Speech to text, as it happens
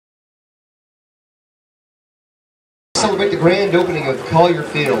celebrate the grand opening of Collier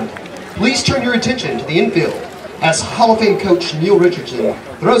Field. Please turn your attention to the infield as Hall of Fame coach Neil Richardson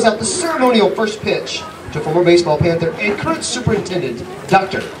throws out the ceremonial first pitch to former baseball Panther and current superintendent,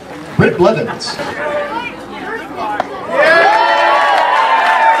 Dr. Britt Blevins. All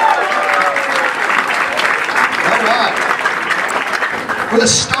right. For the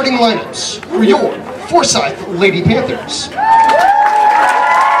starting lineups for your Forsyth Lady Panthers.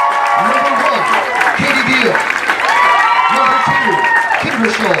 Number 1, Katie Beal. Number 2, Kendra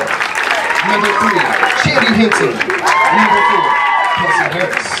Shaw. Number 3, Shandy Henson. Number 4, Kelsey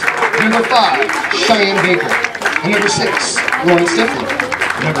Harris. Number 5, Cheyenne Baker. And number 6, Lauren Stifler.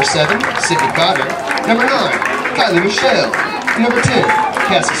 Number 7, Sydney Cotter. Number 9, Kylie Michelle. And number 10,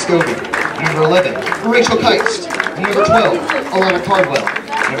 Cassie Scobie. Number 11, Rachel Keist. And number 12, Alana Cardwell.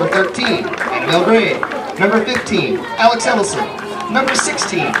 Number 13, Annabelle Gray. Number 15, Alex Ellison. Number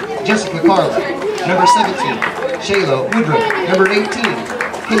 16, Jessica Carlin. Number 17, Shayla Woodruff. Number 18,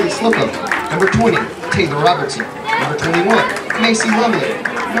 Haley Slocum. Number 20, Taylor Robertson. Number 21, Macy Lumley.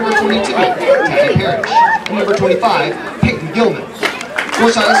 Number 22, Tabby Parrish. And number 25, Peyton Gilman.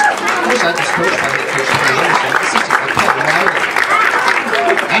 Forsyth is coached by head coach Terry Anderson, assisted by Kevin Lowry.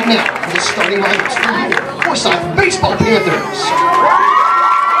 And now, for the starting lineups for your Forsyth Baseball Panthers.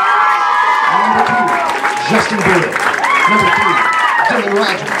 Number 2, Justin Burdick. Number 3, Dylan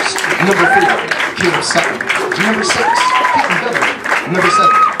Rogers. Number 4, Caleb Sutton. Number 6, Keaton Beverly. Number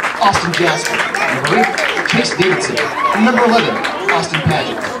 7, Austin Jasper. Number 8, Chase Davidson. Number 11, Austin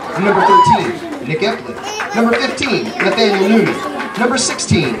Padgett. Number 13, Nick Epley. Number 15, Nathaniel Newman. Number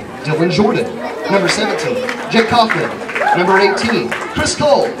 16, Dylan Jordan. Number 17, Jake Kaufman. Number 18, Chris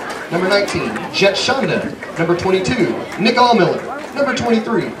Cole. Number 19, Jet Shonda. Number 22, Nick Allmiller. Number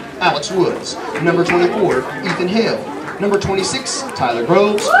 23, Alex Woods. Number 24, Ethan Hale. Number 26, Tyler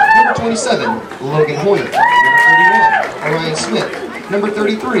Groves. Number 27, Logan Hoyer. Number 31, Orion Smith. Number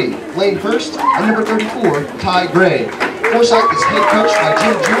 33, Lane Hurst. And number 34, Ty Gray. Forsyth is head coached by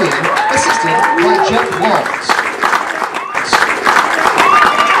Jim Julian, assisted by Jeff Walls.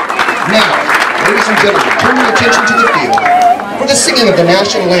 Now, ladies and gentlemen, turn your attention to the field for the singing of the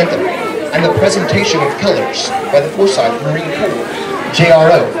national anthem and the presentation of colors by the Forsyth Marine Corps,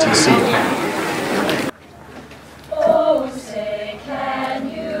 JROTC. Oh, say, can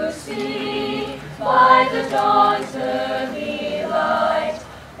you see by the dawn's early light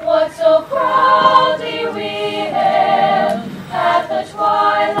what so proudly we hailed at the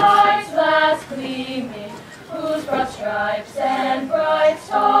twilight's last gleaming, whose broad stripes and bright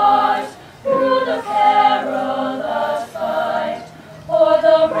stars through the perilous fight o'er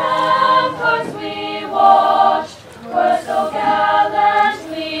the ramparts we watched were so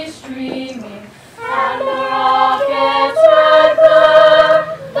gallantly streaming, and the rockets red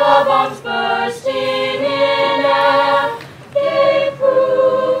glare, the bombs bursting in air, gave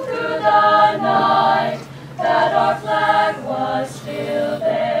proof through the night that our flag